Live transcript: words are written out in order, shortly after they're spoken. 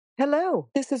Hello,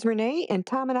 this is Renee, and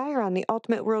Tom and I are on the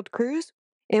Ultimate World Cruise,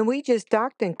 and we just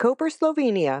docked in Koper,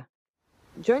 Slovenia.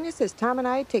 Join us as Tom and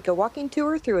I take a walking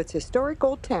tour through its historic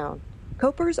old town.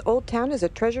 Koper's old town is a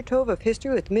treasure trove of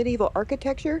history with medieval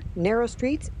architecture, narrow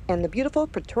streets, and the beautiful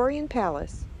Praetorian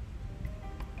Palace.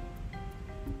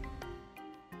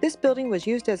 This building was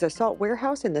used as a salt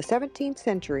warehouse in the 17th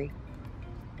century.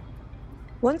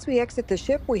 Once we exit the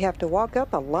ship, we have to walk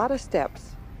up a lot of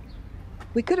steps.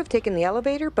 We could have taken the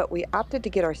elevator, but we opted to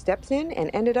get our steps in and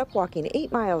ended up walking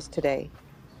 8 miles today.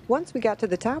 Once we got to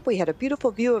the top, we had a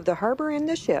beautiful view of the harbor and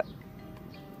the ship.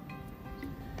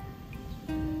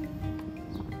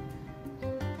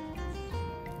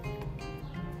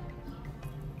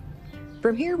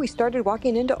 From here, we started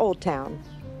walking into Old Town.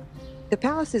 The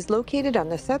palace is located on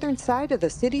the southern side of the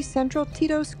city's central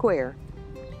Tito Square.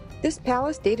 This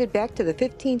palace dated back to the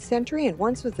 15th century and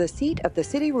once was the seat of the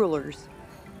city rulers.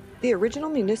 The original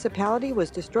municipality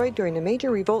was destroyed during a major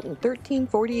revolt in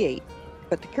 1348,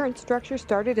 but the current structure,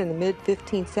 started in the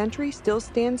mid-15th century, still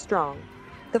stands strong.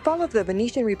 The fall of the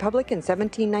Venetian Republic in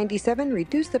 1797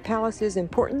 reduced the palace's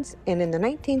importance, and in the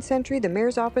 19th century the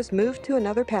mayor's office moved to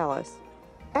another palace.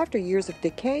 After years of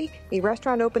decay, a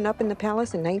restaurant opened up in the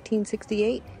palace in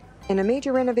 1968, and a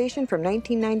major renovation from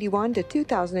 1991 to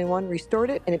 2001 restored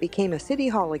it, and it became a city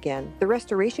hall again. The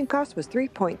restoration cost was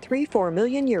 3.34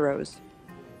 million euros.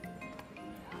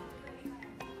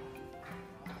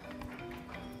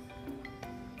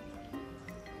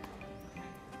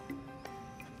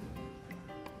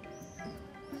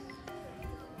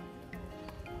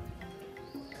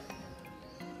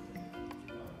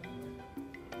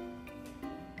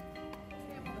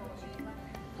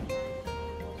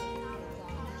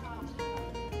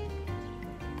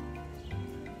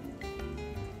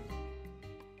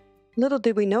 Little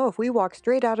did we know, if we walked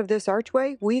straight out of this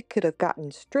archway, we could have gotten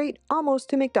straight almost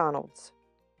to McDonald's.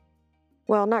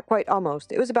 Well, not quite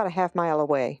almost. It was about a half-mile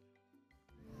away.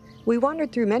 We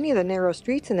wandered through many of the narrow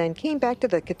streets and then came back to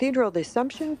the Cathedral of the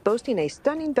Assumption, boasting a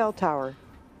stunning bell tower.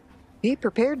 Be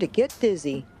prepared to get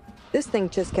dizzy. This thing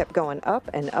just kept going up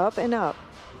and up and up.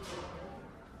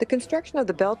 The construction of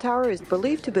the bell tower is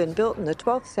believed to have been built in the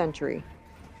 12th century.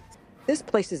 This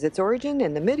places its origin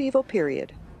in the medieval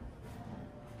period.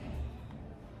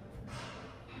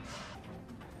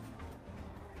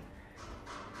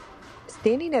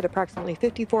 Standing at approximately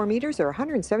 54 meters or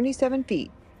 177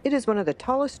 feet, it is one of the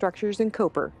tallest structures in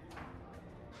Koper.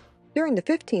 During the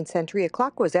 15th century, a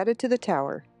clock was added to the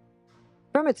tower.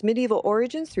 From its medieval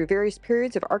origins through various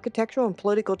periods of architectural and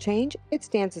political change, it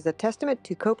stands as a testament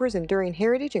to Koper's enduring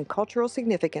heritage and cultural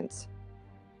significance.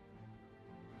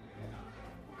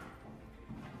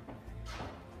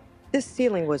 This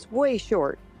ceiling was way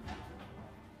short.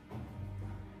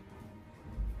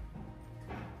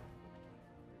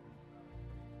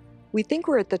 We think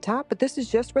we're at the top, but this is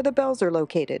just where the bells are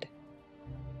located.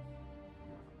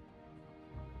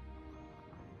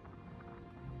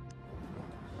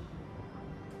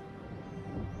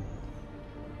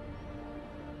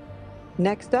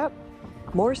 Next up,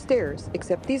 more stairs,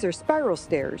 except these are spiral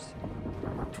stairs.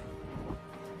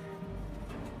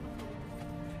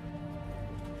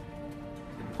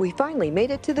 We finally made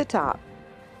it to the top.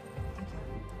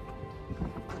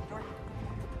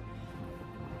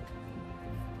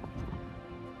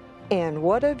 And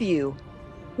what a view!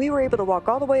 We were able to walk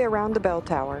all the way around the bell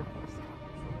tower.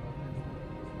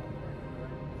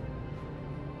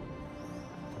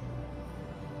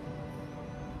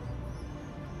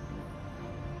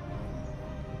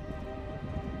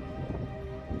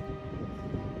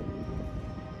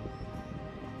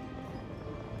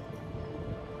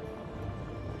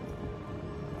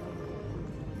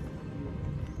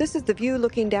 This is the view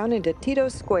looking down into Tito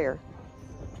Square.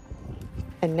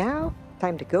 And now,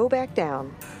 time to go back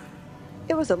down.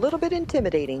 It was a little bit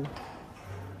intimidating.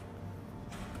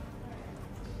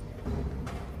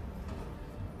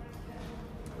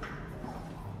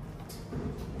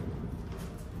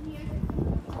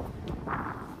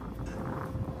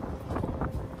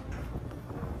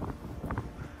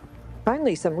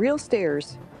 Finally, some real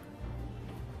stairs.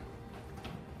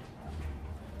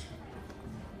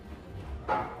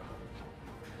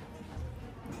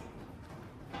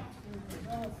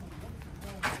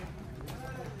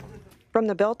 From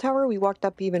the bell tower, we walked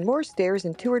up even more stairs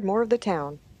and toured more of the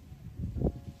town.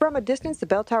 From a distance, the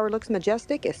bell tower looks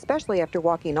majestic, especially after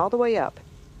walking all the way up.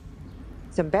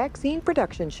 Some back scene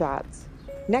production shots.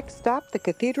 Next stop, the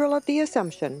Cathedral of the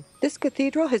Assumption. This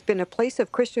cathedral has been a place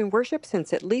of Christian worship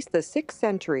since at least the 6th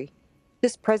century.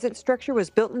 This present structure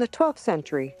was built in the 12th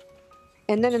century.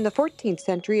 And then in the 14th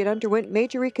century, it underwent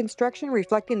major reconstruction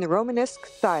reflecting the Romanesque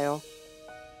style.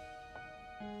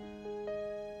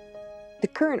 The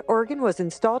current organ was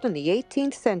installed in the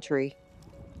 18th century.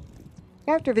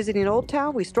 After visiting Old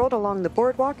Town, we strolled along the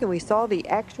boardwalk and we saw the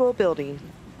actual building.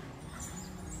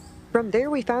 From there,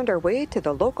 we found our way to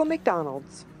the local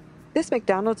McDonald's. This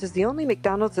McDonald's is the only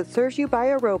McDonald's that serves you by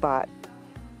a robot.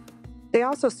 They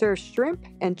also serve shrimp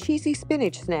and cheesy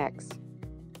spinach snacks,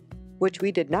 which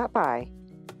we did not buy.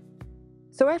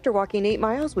 So after walking 8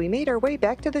 miles, we made our way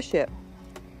back to the ship.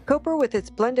 Koper, with its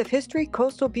blend of history,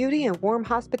 coastal beauty, and warm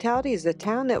hospitality, is a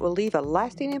town that will leave a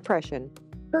lasting impression.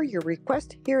 Per your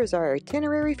request, here is our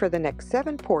itinerary for the next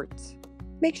 7 ports.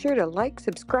 Make sure to like,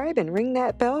 subscribe, and ring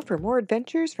that bell for more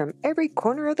adventures from every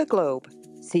corner of the globe.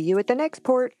 See you at the next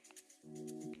port.